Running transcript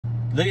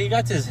Look, he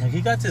got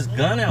his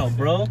gun out,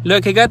 bro.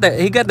 Look, he got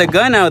the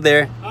gun out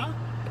there. Huh?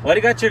 Why do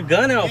you got your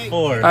gun out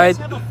for? All right.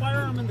 Have a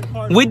firearm in the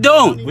car. We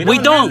don't. We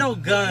don't have no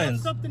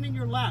guns. Something in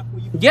your lap.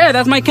 Yeah,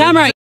 that's my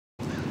camera.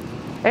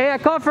 Hey, I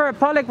called for a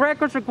public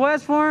records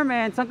request form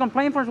and some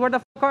complaint forms. Where the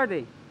fuck are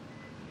they?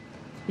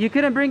 You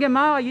couldn't bring him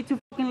out? Are you too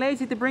fucking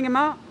lazy to bring him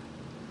out?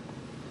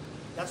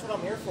 That's what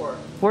I'm here for.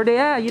 Where they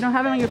at? You don't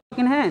have them in your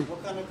fucking hand.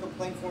 What kind of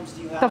complaint forms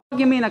do you have? What the fuck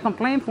you mean a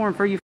complaint form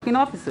for you fucking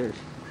officers?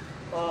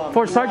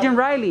 For Sergeant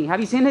Riley. Have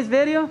you seen his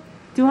video?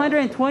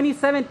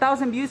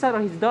 227,000 views out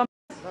of his dumb.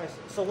 Nice.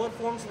 So what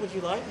forms would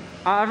you like?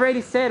 I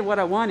already said what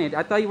I wanted.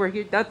 I thought you were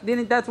here.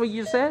 That's what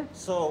you said?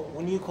 So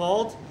when you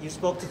called, you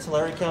spoke to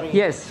Tulare County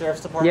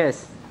Sheriff's Department?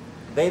 Yes.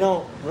 They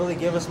don't really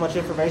give us much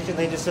information.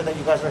 They just said that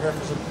you guys are here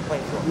for some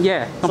complaint forms.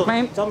 Yeah.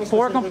 So,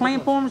 four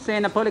complaint forms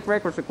and a public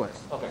records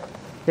request. Okay.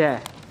 Yeah.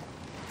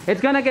 It's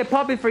gonna get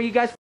poppy for you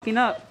guys fucking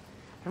up.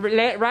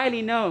 Let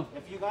Riley know.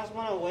 If you guys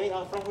want to wait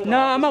out front with No,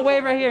 I'm gonna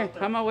wait right here.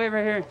 I'm gonna wait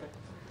right here. Okay.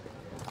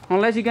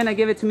 Unless you're gonna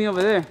give it to me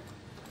over there.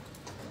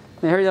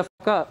 Then hurry the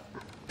fuck up.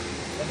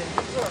 And then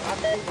these are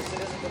actually the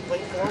citizen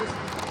complaint forms.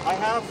 I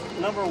have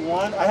number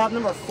 1. I have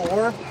number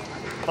 4,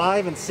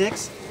 5, and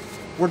 6.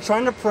 We're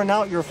trying to print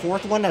out your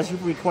 4th one as you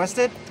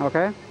requested.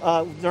 Okay.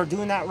 They're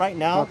doing that right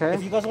now. Okay.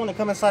 If you guys want to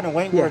come inside and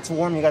wait where it's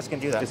warm, you guys can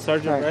do that. Is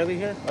Sergeant Riley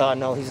here?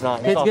 No, he's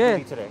not. He's It's off good.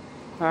 duty today.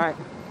 All right.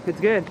 It's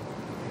good.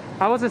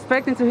 I was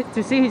expecting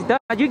to see his dog.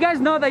 You guys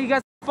know that you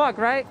guys fuck,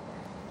 right?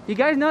 You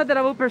guys know that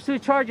I will pursue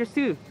charges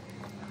too.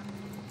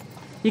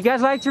 You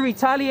guys like to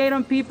retaliate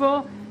on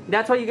people.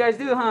 That's what you guys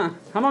do, huh?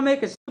 I'm gonna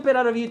make a stupid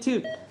out of you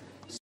too.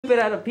 Stupid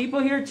out of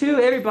people here too.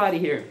 Everybody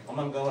here. I'm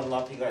gonna go and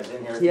lock you guys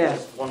in here. If Yeah. you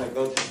guys want to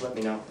go, just let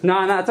me know.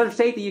 No, it's under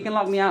safety. You can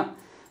lock me out.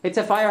 It's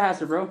a fire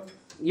hazard, bro.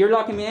 You're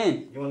locking me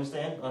in. You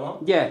understand?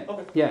 Yeah.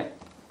 Okay. Yeah.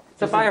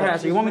 It's a fire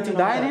hazard. You want me to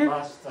die in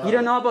here? You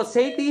don't know about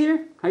safety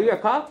here? Are you a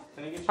cop?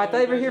 I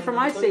thought you were here for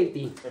my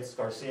safety. It's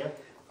Garcia.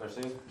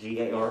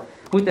 G-A-R.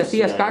 With the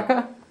C as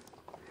caca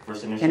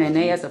First initial. and an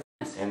A as a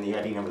fence. And the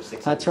ID number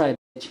 6. That's right,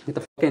 bitch. Get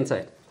the fuck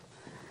inside.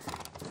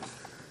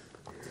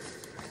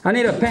 I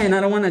need a pen.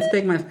 I don't want to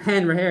stick my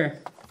hand right here.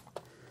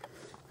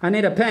 I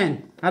need a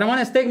pen. I don't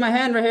want to stick my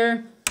hand right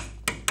here.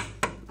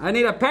 I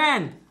need a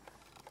pen.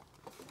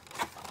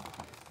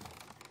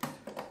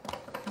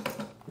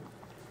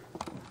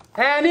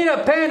 Hey, I need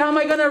a pen. How am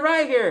I gonna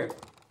write here?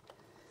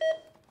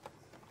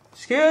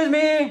 Excuse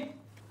me.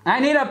 I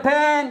need a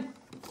pen.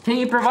 Can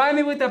you provide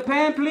me with a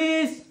pen,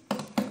 please?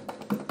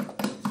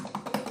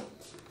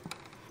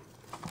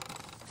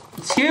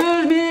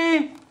 Excuse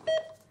me.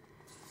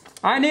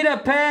 I need a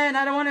pen.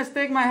 I don't want to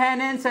stick my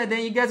hand inside.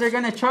 Then you guys are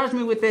gonna charge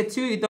me with it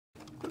too.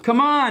 Come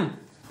on.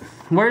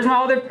 Where's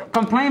my other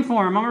complaint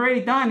form? I'm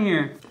already done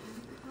here.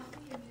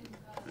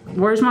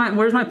 Where's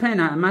my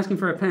pen? I'm asking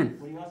for a pen.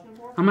 What are you asking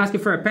for? I'm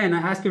asking for a pen.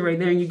 I ask you right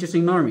there and you just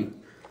ignore me.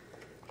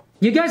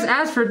 You guys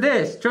asked for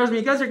this. Trust me,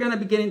 you guys are gonna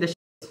be getting the shit.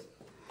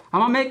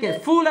 I'm gonna make a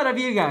fool out of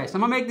you guys.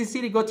 I'm gonna make this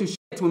city go to shit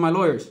with my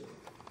lawyers.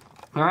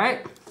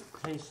 Alright?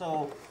 Hey,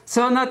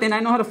 so nothing. I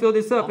know how to fill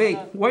this up. Hey,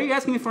 why are you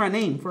asking me for a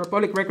name for a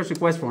public records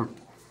request form?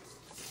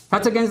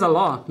 That's against the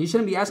law. You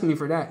shouldn't be asking me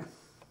for that.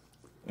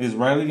 Is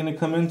Riley gonna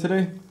come in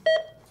today?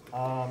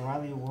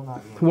 Riley will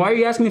not be. Why are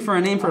you asking me for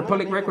a name for a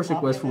public records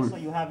request form? So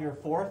you have your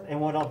 4th, and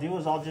what I'll do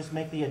is I'll just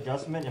make the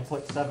adjustment and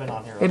put 7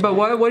 on here. Hey, but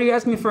why are you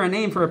asking me for a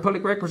name for a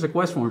public records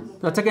request form?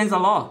 That's against the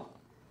law.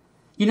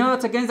 You know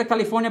that's against the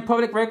California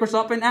Public Records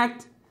Open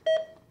Act?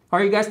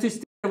 Are you guys too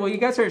stupid? Well, you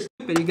guys are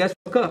stupid. You guys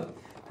fuck up.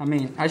 I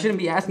mean, I shouldn't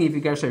be asking if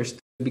you guys are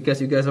stupid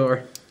because you guys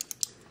are.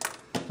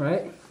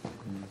 Right?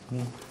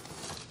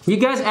 Mm-hmm. You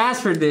guys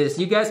asked for this.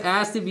 You guys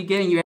asked to be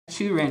getting your ass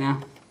chewed right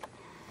now.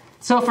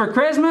 So for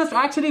Christmas,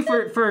 actually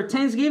for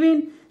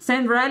Thanksgiving,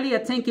 send Riley a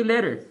thank you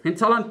letter and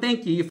tell him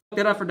thank you. You fucked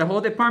it up for the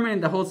whole department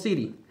and the whole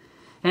city.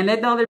 And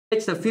let the other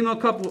bitch, the female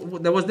couple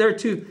that was there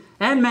too.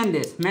 And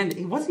Mendez.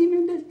 Was he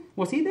Mendez?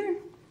 Was he there?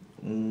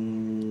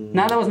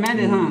 No, that was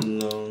Mendez, huh?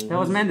 No. That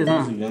was Mendez,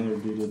 huh? A younger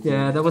dude.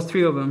 Yeah, that was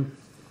 3 of them.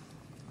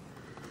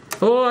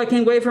 Oh, I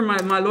can't wait for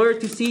my lawyer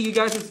to see you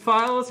guys'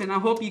 files, and I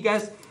hope you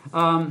guys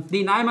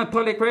deny my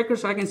public record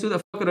so I can sue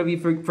the fuck out of you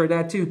for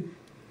that too.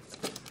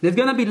 It's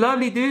gonna be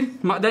lovely,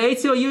 dude. The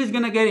ACLU is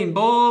gonna get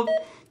involved.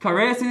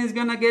 Caressing is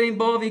gonna get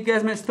involved. You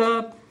guys messed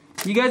up.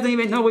 You guys don't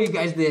even know what you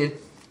guys did.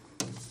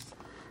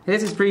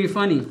 This is pretty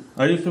funny.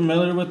 Are you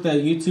familiar with that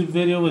YouTube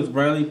video with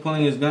Riley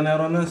pulling his gun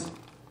out on us?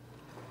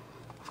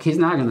 He's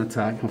not gonna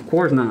talk. Of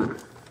course not.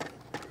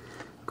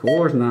 Of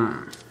course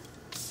not.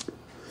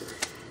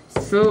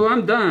 So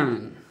I'm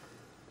done.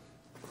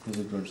 Is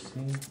it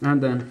Garcia? I'm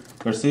done.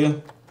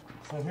 Garcia?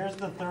 So here's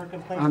the 3rd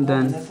complaint. I'm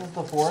done. And this is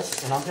the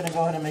 4th, and I'm gonna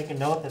go ahead and make a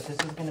note that this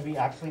is gonna be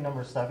actually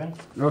number 7.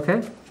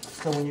 Okay.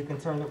 So when you can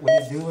turn it,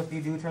 if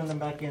you do turn them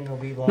back in, they'll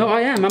be. No,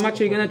 I am. I'm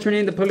actually gonna turn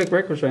in the public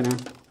records right now.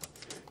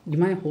 You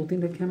mind holding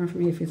the camera for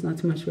me if it's not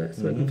too much stress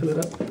so I can fill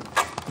it up?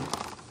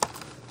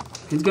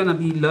 It's gonna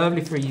be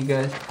lovely for you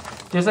guys.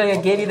 Just like I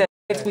gave you that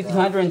shit with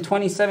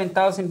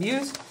 227,000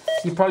 views,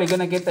 you're probably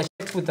gonna get the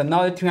shit with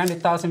another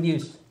 300,000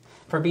 views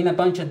for being a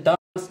bunch of dumb,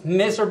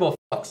 miserable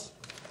fucks.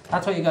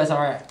 That's what you guys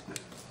are at.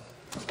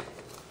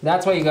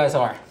 That's what you guys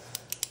are.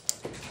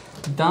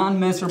 Dumb,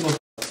 miserable.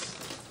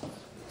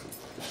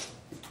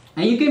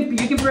 And you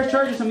can press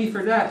charges on me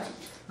for that.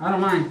 I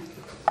don't mind.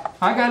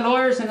 I got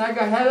lawyers and I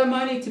got hella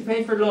money to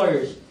pay for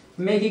lawyers.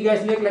 Make you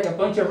guys look like a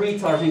bunch of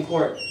retards in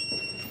court.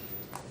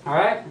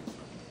 Alright?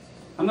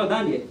 I'm not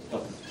done yet.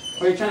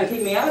 Are you trying to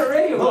kick me out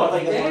already? Or what?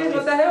 Like, damn,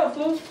 what the hell,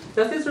 fool?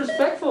 That's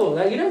disrespectful.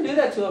 Like, you don't do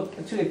that to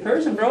a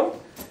person, bro.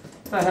 What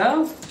the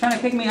hell? Trying to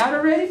kick me out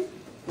already?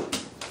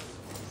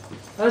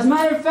 As a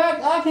matter of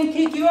fact, I can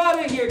kick you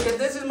out of here because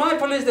this is my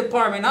police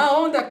department. I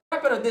own the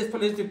crap out of this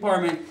police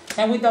department.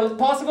 And with the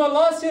possible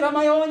lawsuit, I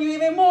might own you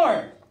even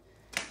more.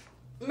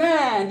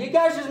 Man, you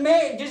guys just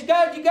made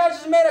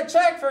a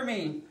check for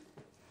me.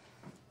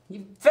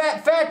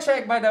 Fat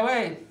check, by the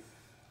way.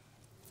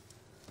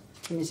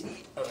 Let me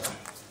see.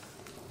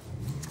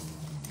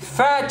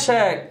 Fat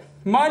check.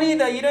 Money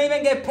that you don't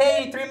even get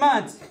paid in 3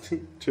 months.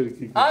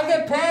 I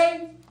get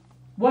paid.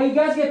 Well, you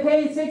guys get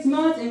paid in 6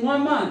 months in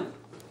 1 month.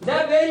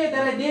 That video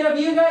that I did of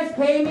you guys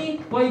pay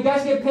me. Well, you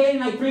guys get paid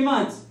in like 3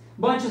 months.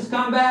 Bunch of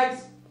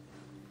scumbags.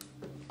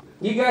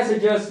 You guys are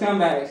just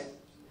scumbags.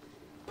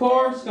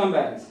 Poor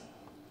scumbags.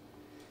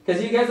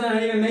 Because you guys are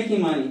not even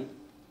making money.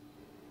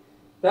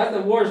 That's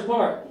the worst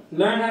part.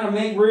 Learn how to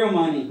make real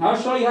money. I'll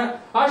show you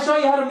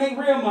how to make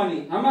real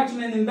money. I'm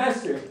actually an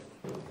investor.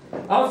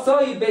 I'll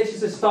sell you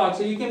bitches a stock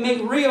so you can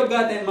make real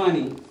goddamn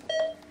money.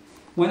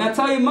 When I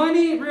tell you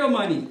money, real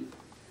money.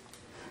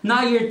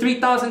 Not your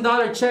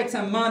 $3,000 checks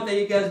a month that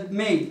you guys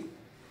made.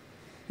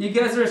 You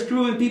guys are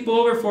screwing people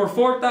over for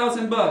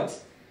 4,000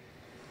 bucks.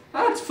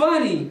 That's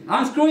funny.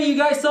 I'm screwing you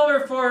guys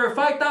over for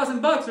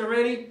 5,000 bucks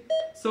already.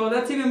 So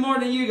that's even more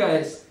than you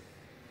guys.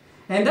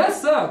 And that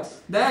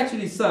sucks. That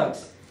actually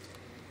sucks.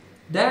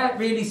 That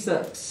really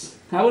sucks.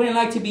 I wouldn't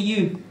like to be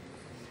you.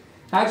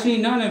 Actually,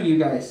 none of you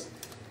guys.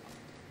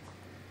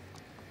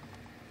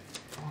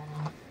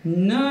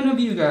 None of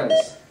you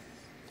guys.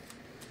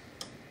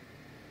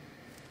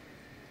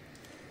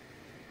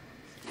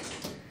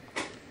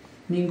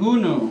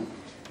 Ninguno.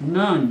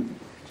 None.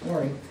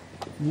 Sorry.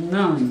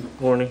 None.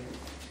 Morning.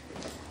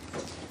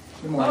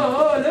 Good morning.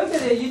 Oh, look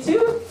at it. You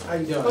too? How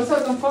you doing? What's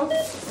up, Confo?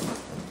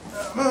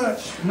 Not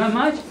much. Not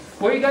much?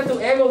 Where you got the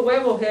Ego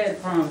Huevo head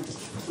from?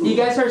 You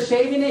guys are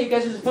shaving it? You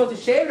guys are supposed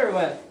to shave it or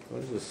what?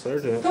 What is this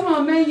surgeon? Come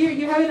on, man.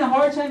 You're having a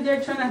hard time there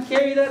trying to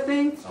carry that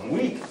thing? I'm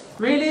weak.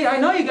 Really? I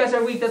know you guys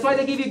are weak. That's why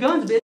they give you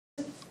guns, bitch.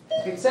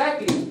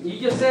 Exactly. You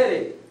just said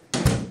it.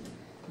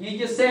 You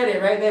just said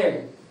it right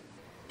there.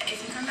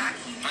 If you come back,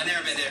 I've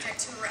never been there.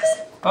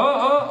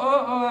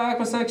 Oh, I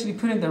was actually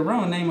putting the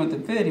wrong name of the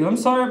video. I'm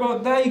sorry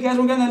about that. You guys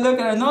were going to look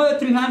at another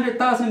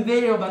 300,000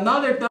 video of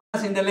another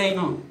dumbass in the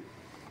lane.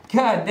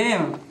 God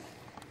damn.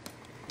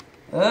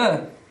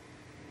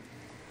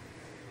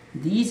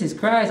 Jesus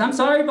Christ. I'm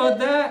sorry about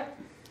that.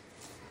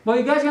 Well,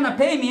 you guys going to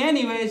pay me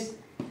anyways.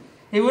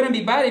 It wouldn't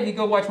be bad if you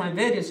go watch my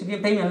videos. You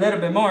can pay me a little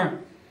bit more.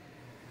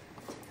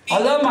 I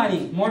love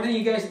money. More than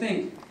you guys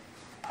think.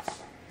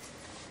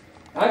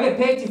 I get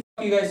paid to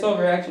fuck you guys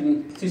over,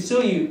 actually. To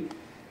sue you.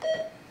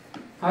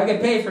 I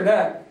get paid for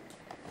that.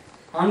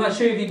 I'm not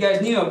sure if you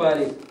guys knew about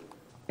it.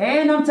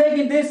 And I'm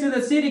taking this to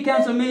the city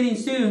council meeting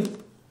soon.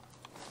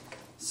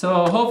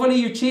 So hopefully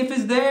your chief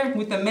is there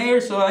with the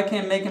mayor so I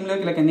can make him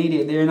look like an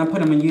idiot there. And I'll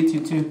put him on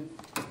YouTube too.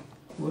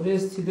 What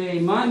is today?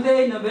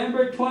 Monday,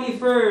 November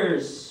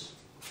 21st.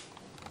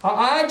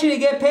 I actually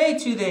get paid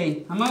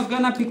today. I'm not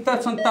gonna pick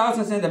up some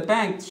thousands in the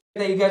bank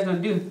that you guys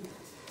don't do.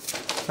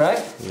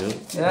 Right? Yep.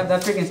 Yeah,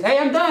 that freaking... Hey,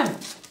 I'm done!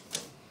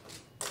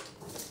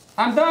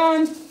 I'm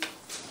done!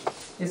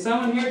 Is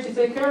someone here to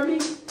take care of me?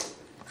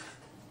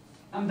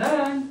 I'm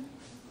done.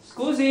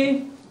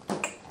 Scusi.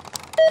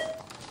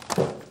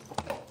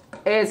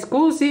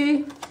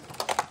 Scusi.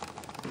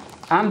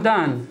 I'm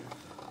done.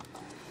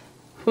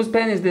 Whose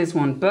pen is this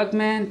one?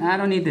 Buckman? I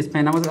don't need this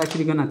pen. I was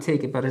actually gonna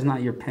take it, but it's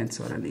not your pen,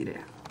 so I don't need it.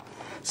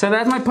 So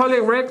that's my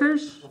public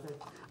records.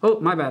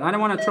 Oh, my bad. I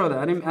didn't want to throw that.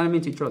 I didn't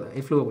mean to throw that.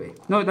 It flew away.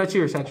 No, that's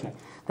yours, actually.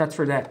 That's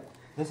for that.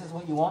 This is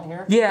what you want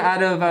here? Yeah,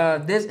 out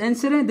of this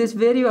incident, this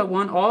video, I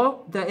want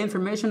all the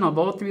information of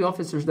all 3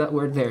 officers that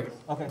were there.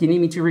 Okay. Do you need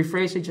me to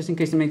rephrase it just in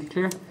case to make it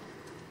clear?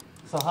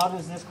 So how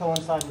does this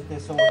coincide with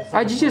this?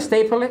 I just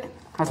staple it.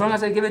 As long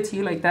as I give it to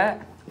you like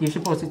that, you're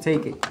supposed to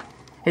take it.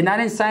 And I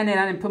didn't sign it.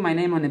 I didn't put my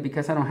name on it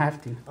because I don't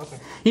have to. Okay.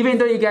 Even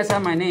though you guys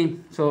have my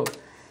name. So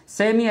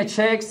send me a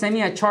check. Send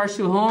me a charge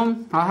to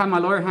home. I'll have my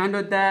lawyer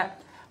handle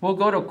that. We'll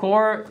go to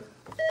court.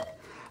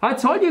 I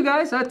told you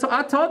guys. I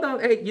told them,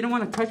 hey, you don't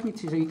want to touch me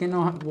so you can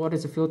know what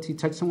does it feel to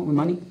touch someone with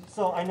money.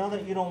 So I know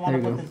that you don't want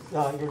to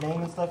put your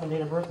name and stuff and date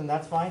of birth, and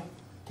that's fine.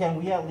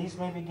 Can we at least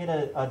maybe get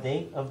a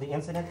date of the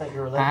incident that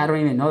you're alleged? I don't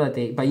even know the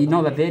date, but you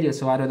know the video,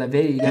 so out of the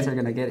video, you guys are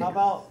going to get it. How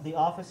about the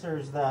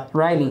officers that...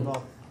 Riley.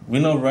 We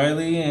know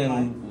Riley,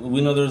 and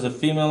we know there's a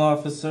female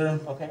officer.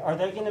 Okay, are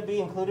they going to be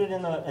included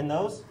in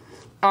those?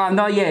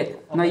 Not yet. Okay.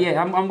 Not yet.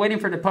 I'm waiting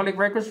for the public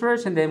records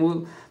first, and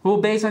then we'll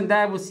based on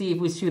that, we'll see if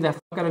we sue the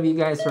fuck out of you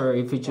guys or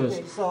if we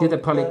just do the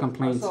public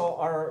complaints. So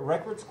our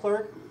records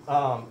clerk,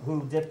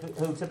 who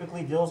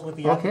typically deals with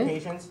the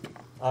applications,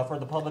 for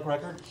the public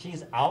record,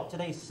 she's out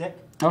today sick,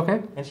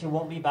 Okay. and she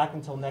won't be back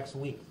until next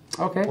week.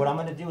 Okay. What I'm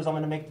going to do is I'm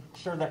going to make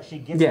sure that she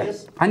gets Yeah.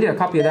 this. I need a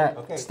copy of that.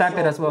 Okay. Stamp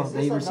it as well. Is That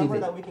this you a receive number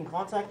it. that we can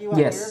contact you out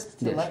Yes, here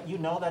to yes. let you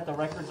know that the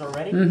records are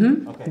ready?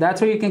 Mm-hmm. Okay.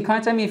 That's where you can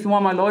contact me if you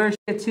want my lawyer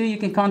shit too. You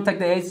can contact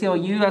the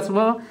ACLU as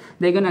well.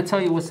 They're gonna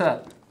tell you what's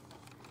up.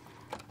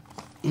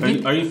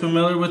 Are you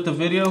familiar with the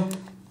video?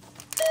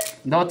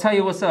 They'll tell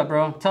you what's up,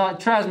 bro.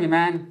 Trust me,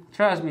 man.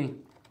 Trust me.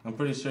 I'm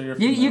pretty sure you're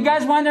You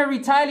guys want to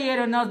retaliate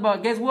on us,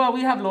 but guess what?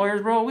 We have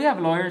lawyers, bro. We have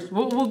lawyers.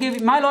 We'll give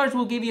you, my lawyers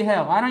will give you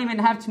hell. I don't even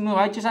have to move.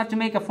 I just have to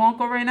make a phone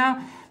call right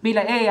now. Be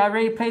like, hey, I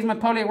already placed my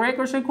public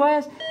records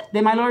request.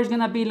 Then my lawyer's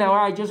gonna be like, all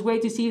right, just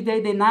wait to see if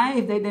they deny.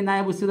 If they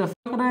deny, we sue the fuck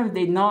with them. If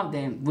they not,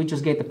 then we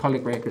just get the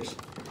public records.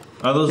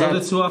 Are those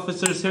other two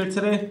officers here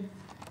today?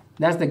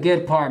 That's the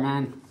good part,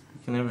 man.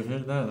 You can never hear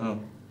that? Oh.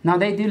 No,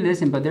 they do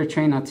listen, but they're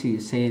trained not to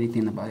say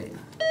anything about it.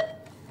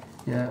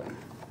 Yeah.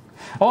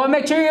 Oh,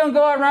 make sure you don't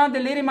go around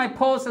deleting my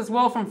posts as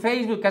well from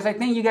Facebook, because I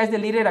think you guys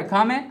deleted a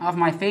comment off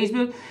my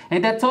Facebook,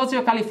 and that told you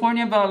a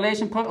California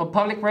violation of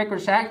Public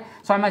Records Act,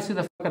 so I might sue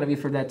the fuck out of you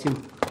for that too.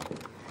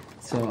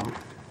 So,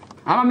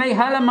 I'm gonna make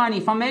hella money.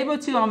 If I'm able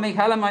to, I'll make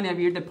hella money of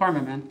your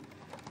department, man.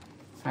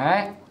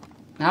 Alright?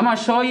 I'm gonna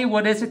show you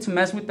what is it to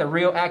mess with the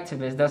real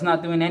activist that's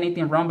not doing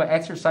anything wrong but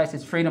exercise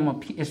his freedom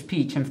of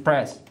speech and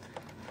press.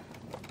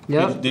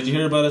 Yep. Did you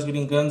hear about us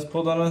getting guns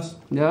pulled on us?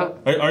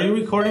 Yep. Are you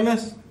recording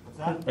this? What's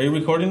that? Are you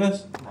recording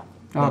this?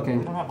 No. Okay.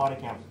 We don't have body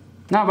cams.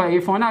 No, but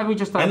your phone, no, we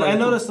just thought about I it.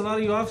 noticed a lot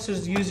of you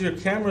officers use your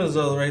cameras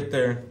though right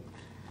there.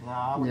 No,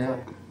 I would Yeah.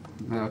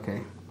 say.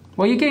 Okay.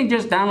 Well, you can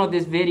just download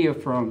this video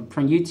from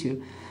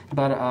YouTube,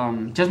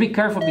 but just be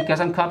careful because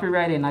I'm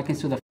copyrighted and I can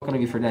sue the fuck out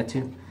of you for that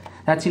too.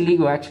 That's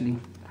illegal, actually.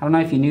 I don't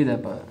know if you knew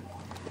that, but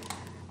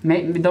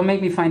don't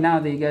make me find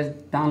out that you guys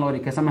download it,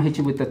 because I'm gonna hit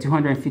you with the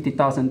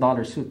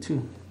 $250,000 suit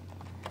too,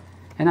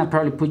 and I'll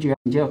probably put you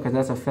in jail because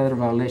that's a federal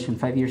violation,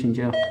 5 years in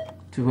jail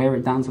to whoever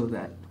downloads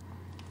that.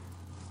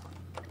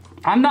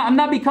 I'm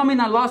not becoming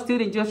a law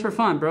student just for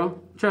fun, bro.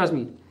 Trust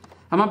me.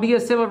 I'm gonna be a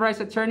civil rights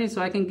attorney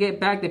so I can get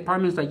back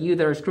departments like you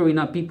that are screwing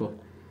up people.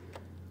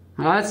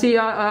 I'll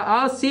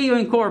see you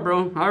in court,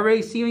 bro. I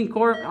already see you in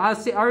court. I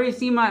already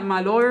see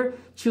my lawyer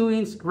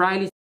chewing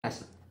Riley's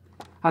ass.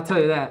 I'll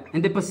tell you that.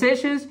 And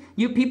depositions,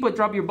 you people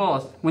drop your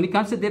balls. When it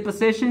comes to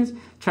depositions,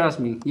 trust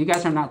me, you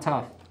guys are not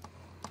tough.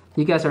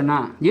 You guys are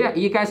not. Yeah,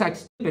 you guys are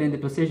stupid in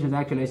depositions.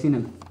 Actually, I've seen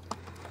them.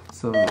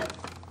 So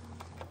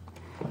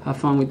have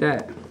fun with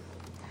that.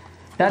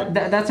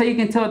 That's how you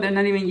can tell they're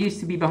not even used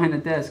to be behind the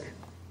desk.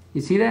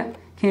 You see that?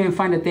 Can't even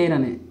find a date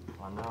on it.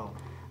 I know.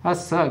 That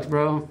sucks,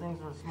 bro. Things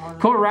are smarter.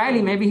 Call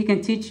Riley, maybe he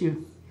can teach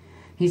you.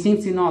 He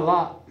seems to know a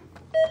lot.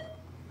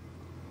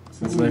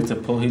 He likes to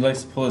pull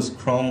his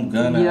chrome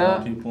gun out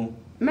on people.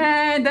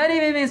 Man, that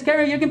ain't even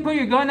scary. You can put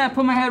your gun out.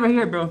 Put my head right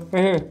here, bro.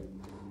 Right here.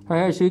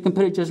 Right here. So you can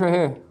put it just right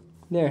here.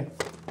 There.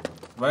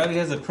 Riley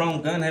has a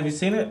chrome gun. Have you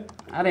seen it?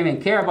 I don't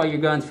even care about your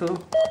guns,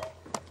 fool.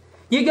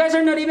 You guys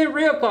are not even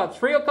real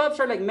cops. Real cops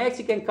are like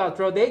Mexican cops,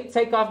 bro. They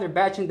take off their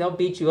badge and they'll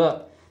beat you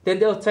up. Then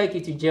they'll take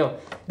you to jail.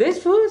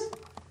 These fools,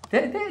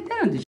 they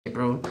don't do shit,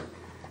 bro.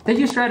 They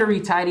just try to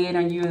retaliate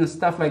on you and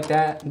stuff like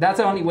that. That's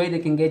the only way they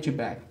can get you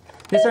back.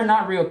 These are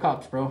not real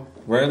cops, bro.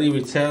 Riley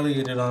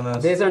retaliated on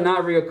us. These are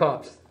not real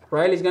cops.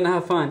 Riley's gonna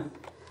have fun.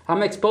 I'm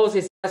gonna expose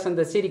his ass on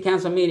the city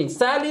council meeting.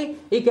 Sadly,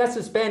 he got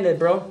suspended,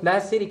 bro.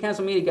 Last city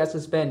council meeting got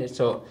suspended,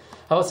 so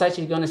I was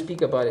actually gonna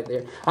speak about it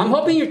there. I'm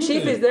hoping your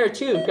chief is there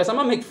too, because I'm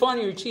gonna make fun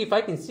of your chief.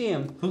 I can see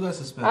him. Who got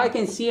suspended? I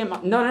can see him.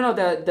 No.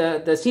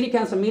 The city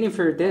council meeting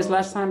for this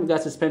last time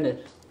got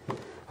suspended.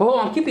 Oh,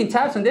 I'm keeping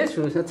tabs on this,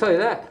 Ruth. I'll tell you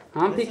that.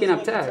 I'm picking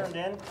up tabs.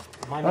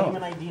 My name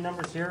and ID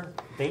numbers here.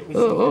 Date receipt.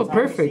 Oh, time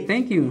perfect. receipt.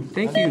 Thank you.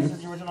 Thank you. This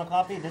is the original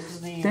copy. This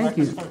is the. Thank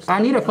you.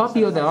 I need a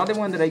copy of the other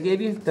one that I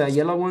gave you, the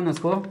yellow one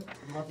as well.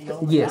 You want the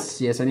yellow one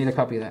Yes, I need a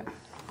copy of that. back?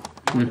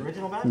 You want the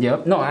original back?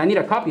 Yep. No, I need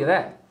a copy of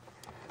that.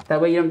 That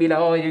way you don't be like,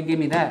 oh, you didn't give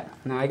me that.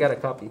 No, I got a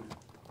copy.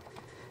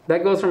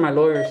 That goes for my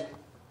lawyers.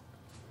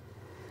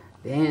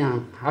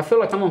 Damn, I feel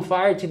like I'm on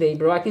fire today,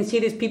 bro. I can see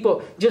these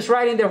people just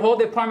writing their whole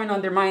department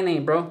under my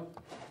name, bro.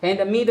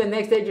 And me the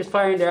next day just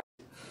firing their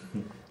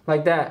ass.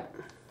 Like that.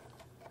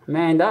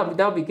 Man,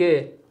 that'll be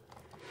good.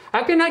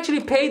 I can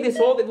actually pay this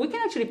we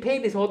can actually pay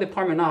this whole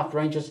department off,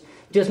 right?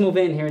 Just move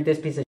in here in this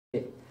piece of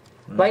shit.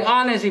 Like,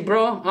 honestly,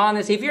 bro,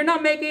 honestly, if you're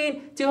not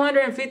making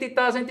 $250,000,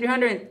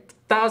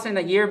 $300,000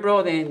 a year,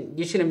 bro, then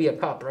you shouldn't be a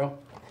cop, bro.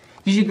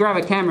 You should grab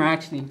a camera,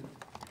 actually.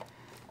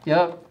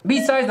 Yep.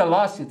 Besides the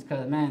lawsuits,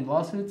 because, man,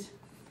 lawsuits,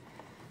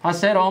 I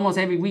said almost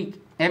every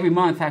week, every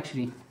month,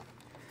 actually.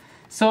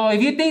 So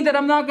if you think that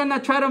I'm not going to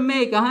try to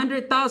make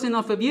 $100,000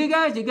 off of you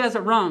guys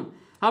are wrong.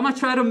 I'm going to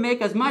try to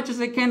make as much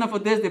as I can off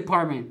of this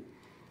department.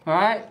 All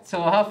right?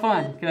 So have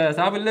fun, because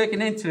I'll be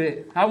looking into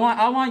it. I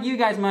want you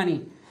guys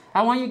money.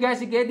 I want you guys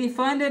to get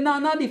defunded. No,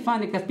 not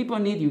defunded, because people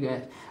need you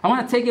guys. I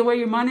want to take away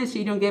your money so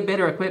you don't get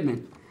better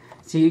equipment.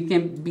 So you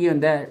can be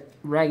on that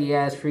raggy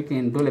ass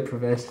freaking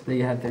bulletproof vest that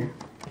you have there.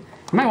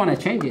 You might want to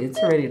change it. It's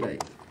already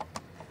like,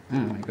 oh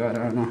my God,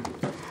 I don't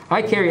know.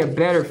 I carry a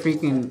better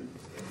freaking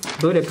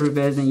bulletproof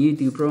vest than you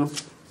do, bro.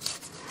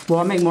 Well,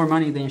 I make more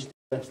money than your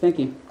Thank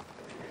you.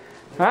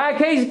 All right,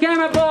 Casey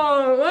Camera Boy.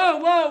 Whoa,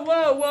 whoa,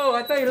 whoa, whoa.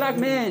 I thought you locked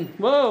me in.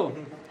 Whoa.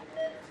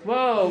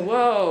 Whoa,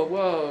 whoa,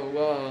 whoa,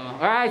 whoa. All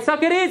right,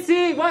 suck it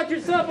easy. Watch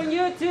yourself on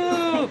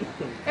YouTube.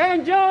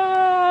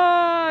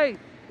 Enjoy.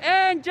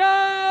 Enjoy.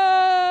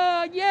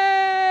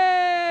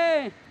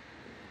 Yeah.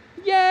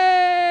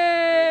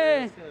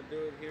 Yeah.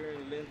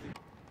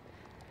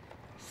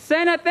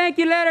 Send a thank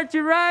you letter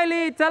to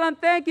Riley. Tell him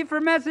thank you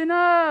for messing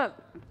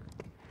up.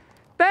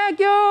 Thank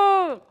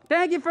you.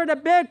 Thank you for the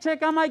big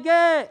check I might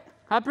get.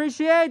 I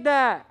appreciate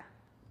that.